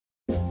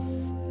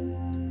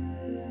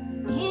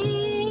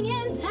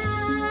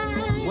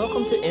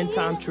Welcome to End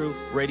Time Truth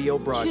radio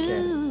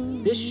broadcast.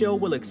 This show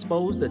will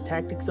expose the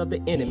tactics of the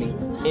enemy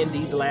in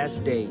these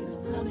last days.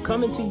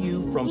 Coming to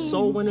you from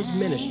Soul Winners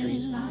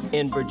Ministries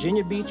in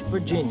Virginia Beach,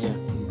 Virginia,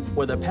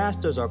 where the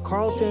pastors are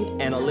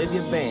Carlton and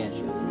Olivia Van.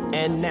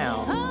 And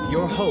now,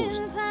 your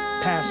host,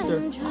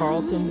 Pastor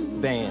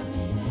Carlton Van.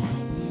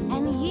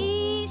 And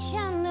he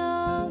shall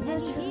know the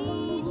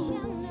truth.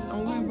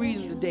 And we're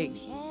reading today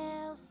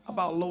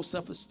about low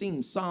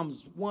self-esteem.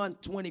 Psalms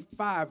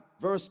 125,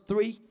 verse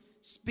 3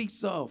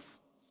 speaks of,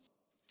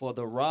 "For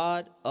the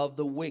rod of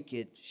the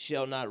wicked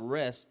shall not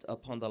rest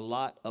upon the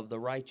lot of the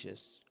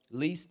righteous,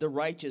 lest the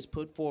righteous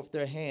put forth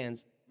their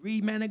hands.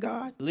 Read, man of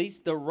God.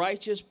 Lest the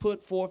righteous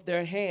put forth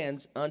their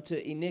hands unto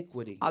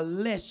iniquity."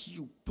 Unless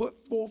you put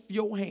forth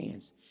your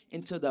hands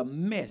into the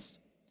mess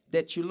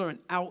that you learned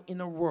out in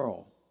the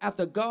world.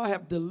 After God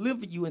have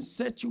delivered you and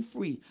set you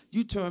free,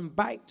 you turn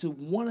back to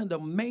one of the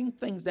main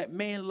things that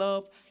man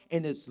love,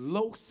 and it's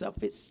low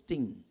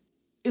self-esteem.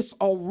 It's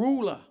a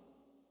ruler.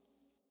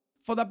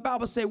 For the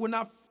Bible says we're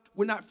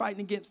not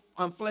fighting against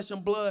flesh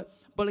and blood,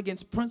 but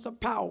against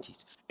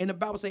principalities. And the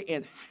Bible says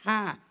in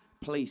high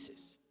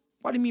places.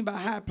 What do you mean by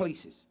high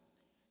places?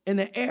 In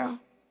the air,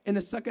 in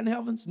the second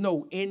heavens?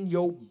 No, in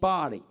your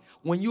body.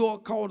 When you are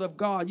called of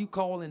God, you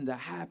call in the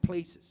high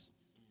places.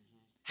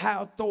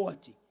 High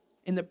authority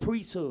in the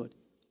priesthood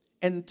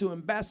and into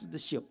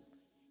ambassadorship,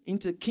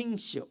 into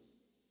kingship.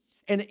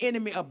 And the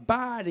enemy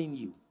abide in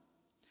you.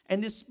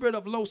 And this spirit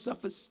of low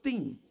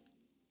self-esteem,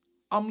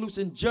 I'm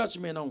loosing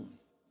judgment on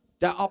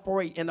that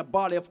operate in the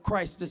body of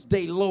Christ this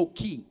day low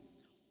key.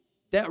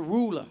 That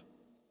ruler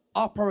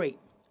operate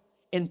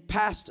in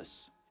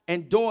pastors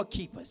and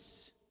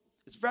doorkeepers.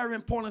 It's very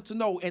important to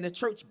know in the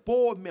church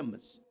board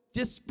members,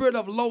 this spirit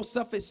of low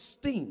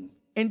self-esteem.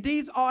 And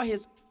these are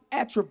his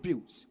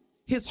attributes,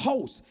 his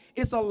host.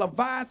 It's a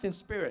Leviathan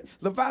spirit.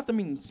 Leviathan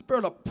means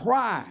spirit of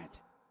pride.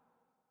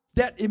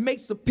 That it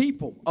makes the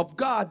people of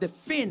God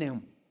defend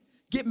him.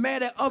 Get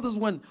mad at others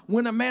when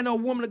a man or a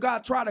woman of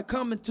God try to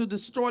come and to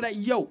destroy that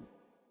yoke.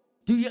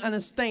 Do you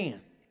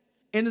understand?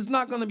 And it's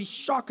not going to be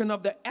shocking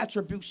of the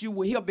attributes you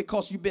will hear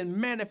because you've been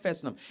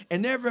manifesting them.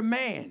 And every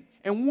man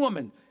and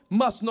woman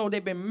must know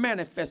they've been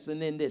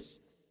manifesting in this.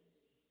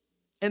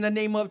 In the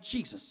name of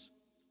Jesus,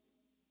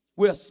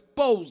 we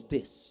expose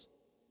this.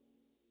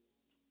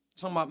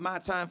 Talking about my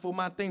time for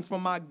my thing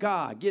from my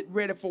God. Get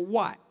ready for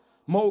what?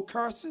 More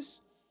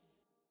curses?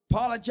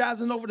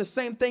 Apologizing over the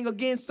same thing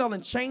again, still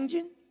and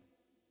changing?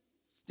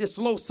 This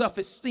low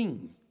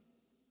self-esteem.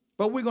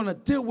 But we're going to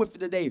deal with it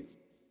today.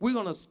 We're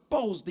going to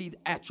expose these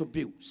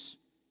attributes.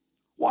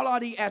 What are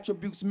the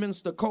attributes,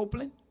 Minister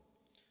Copeland?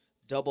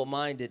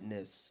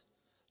 Double-mindedness,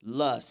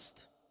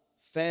 lust,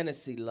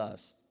 fantasy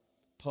lust,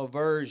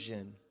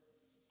 perversion,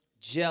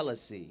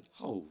 jealousy.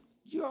 Oh,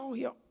 you all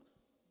hear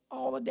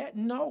all of that?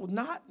 No,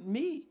 not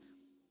me.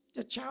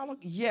 The child of,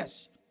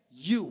 yes,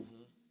 you,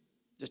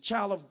 the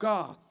child of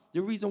God.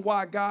 The reason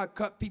why God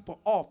cut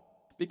people off,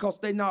 because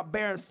they're not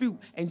bearing fruit.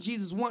 And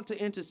Jesus wants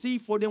to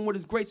intercede for them with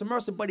his grace and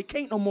mercy, but he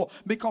can't no more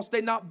because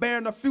they're not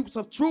bearing the fruits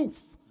of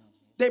truth.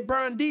 They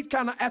bearing these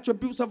kind of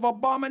attributes of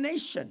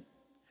abomination.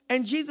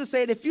 And Jesus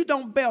said, if you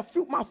don't bear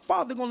fruit, my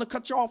Father going to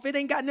cut you off. It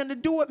ain't got nothing to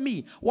do with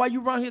me. While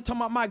you run here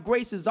talking about my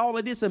grace is all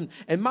of this and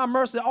my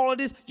mercy, all of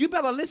this, you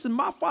better listen.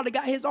 My Father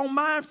got his own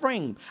mind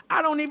frame.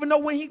 I don't even know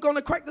when he's going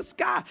to crack the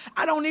sky.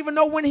 I don't even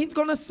know when he's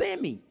going to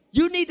send me.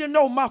 You need to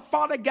know my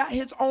Father got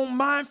his own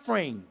mind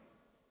frame.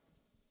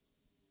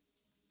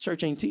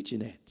 Church ain't teaching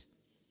that.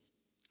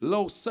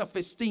 Low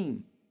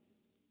self-esteem.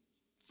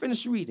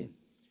 Finish reading.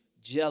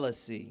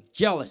 Jealousy.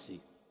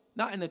 Jealousy.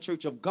 Not in the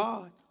church of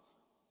God.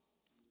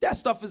 That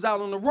stuff is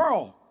out in the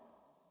world.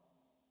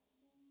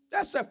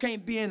 That stuff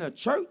can't be in a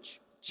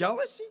church.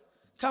 Jealousy.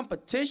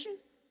 Competition.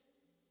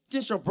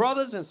 Against your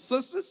brothers and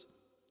sisters.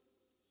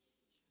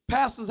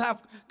 Pastors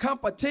have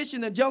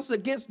competition and jealousy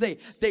against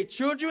their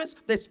children,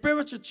 their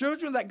spiritual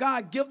children that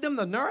God give them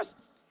to nurse.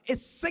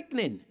 It's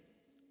sickening.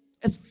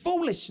 It's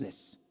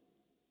foolishness.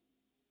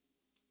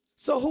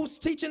 So who's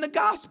teaching the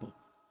gospel?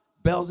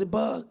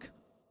 Beelzebub,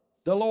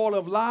 the Lord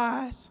of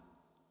lies,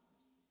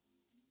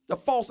 the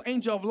false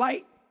angel of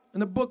light. In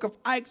the book of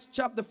Acts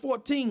chapter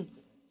 14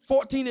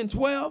 and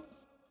 12,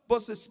 but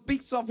it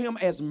speaks of him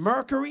as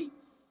Mercury.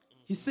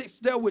 He sits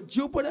there with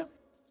Jupiter.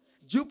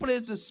 Jupiter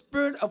is the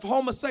spirit of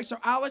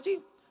homosexuality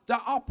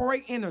that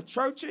operate in the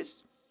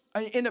churches,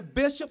 in the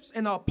bishops,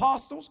 in the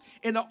apostles,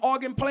 in the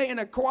organ player, in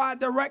the choir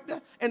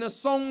director, in the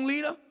song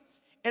leader,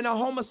 in the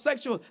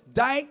homosexual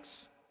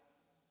dykes,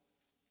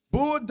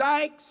 bull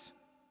dykes,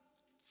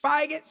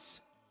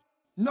 faggots.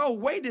 No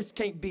way this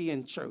can't be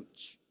in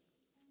church.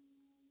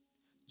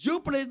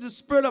 Jupiter is the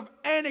spirit of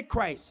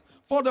Antichrist.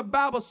 For the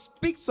Bible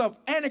speaks of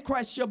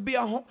Antichrist shall be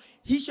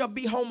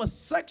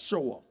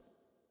homosexual.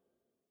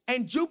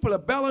 And Jupiter,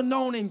 better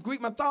known in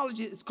Greek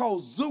mythology, is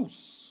called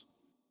Zeus.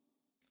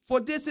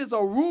 For this is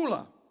a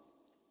ruler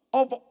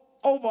over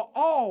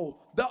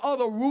all the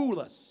other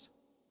rulers.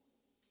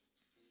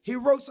 He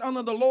works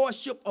under the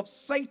lordship of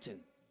Satan.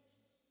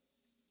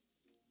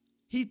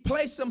 He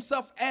placed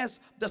himself as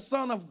the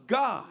Son of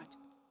God.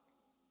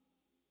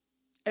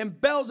 And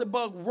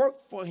Beelzebub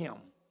worked for him.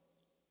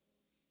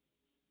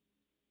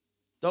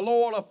 The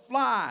Lord of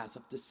flies,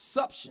 of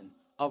deception,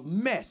 of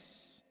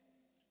mess.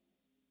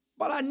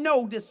 But I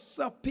know this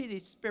self-pity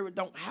spirit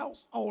don't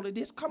house all of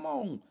this. Come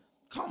on.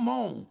 Come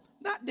on.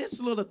 Not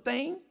this little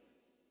thing.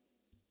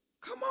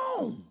 Come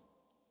on.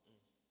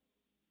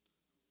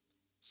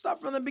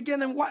 Start from the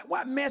beginning.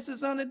 What mess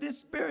is under this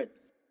spirit?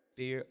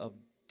 Fear of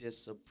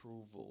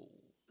disapproval.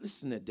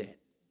 Listen to that.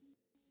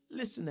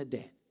 Listen to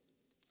that.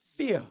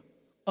 Fear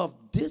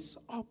of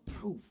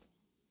disapproval.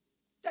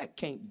 That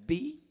can't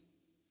be.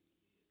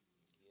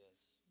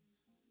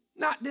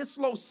 Not this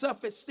low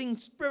self-esteem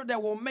spirit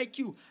that will make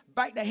you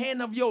bite the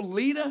hand of your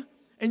leader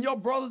and your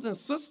brothers and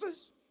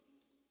sisters.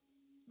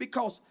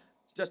 Because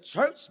the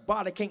church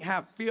body can't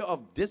have fear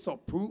of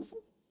disapproval.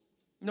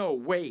 No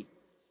way.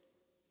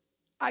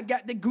 I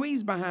got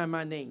degrees behind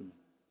my name.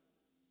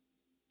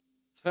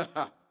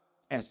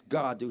 Ask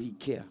God, do he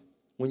care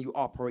when you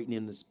operating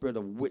in the spirit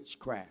of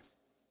witchcraft?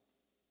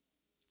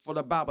 For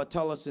the Bible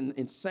tells us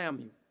in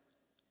Samuel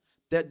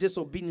that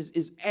disobedience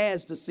is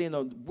as the sin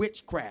of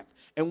witchcraft.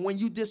 And when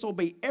you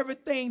disobey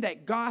everything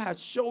that God has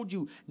showed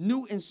you,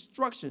 new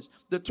instructions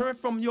to turn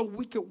from your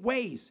wicked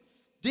ways,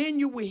 then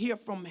you will hear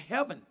from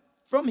heaven,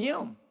 from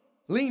him.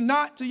 Lean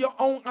not to your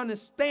own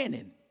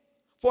understanding.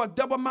 For a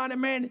double-minded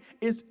man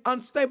is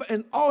unstable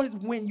in all his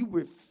when you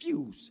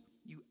refuse.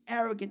 You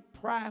arrogant,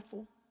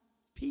 prideful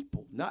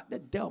people, not the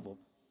devil.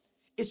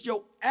 It's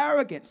your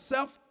arrogant,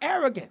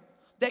 self-arrogant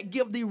that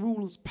give the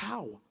rulers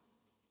power.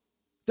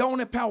 The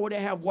only power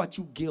they have what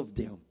you give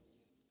them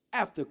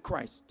after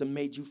Christ that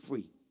made you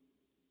free.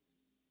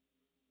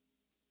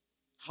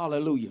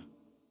 Hallelujah.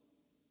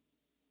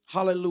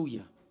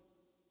 Hallelujah.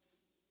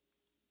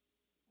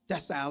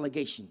 That's the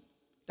allegation.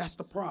 That's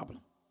the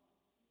problem.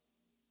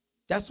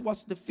 That's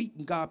what's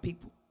defeating God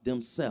people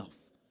themselves.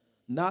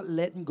 Not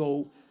letting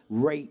go,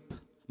 rape,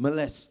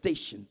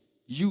 molestation,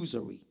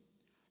 usury,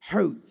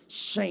 hurt,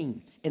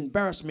 shame,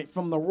 embarrassment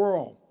from the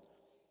world.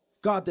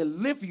 God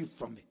deliver you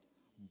from it.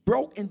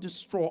 Broke and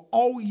destroy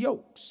all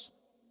yokes.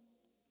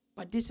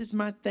 But this is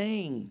my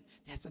thing.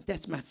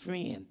 That's my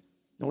friend.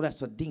 No,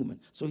 that's a demon.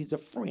 So he's a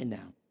friend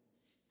now.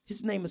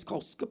 His name is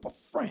called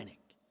schizophrenic.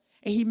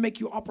 And he make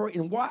you operate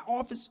in what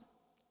office?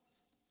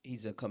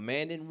 He's a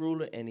commanding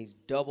ruler, and he's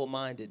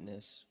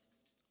double-mindedness,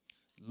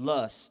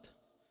 lust,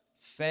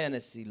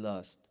 fantasy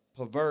lust,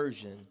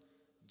 perversion,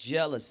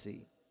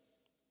 jealousy,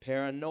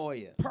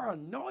 paranoia.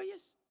 Paranoias?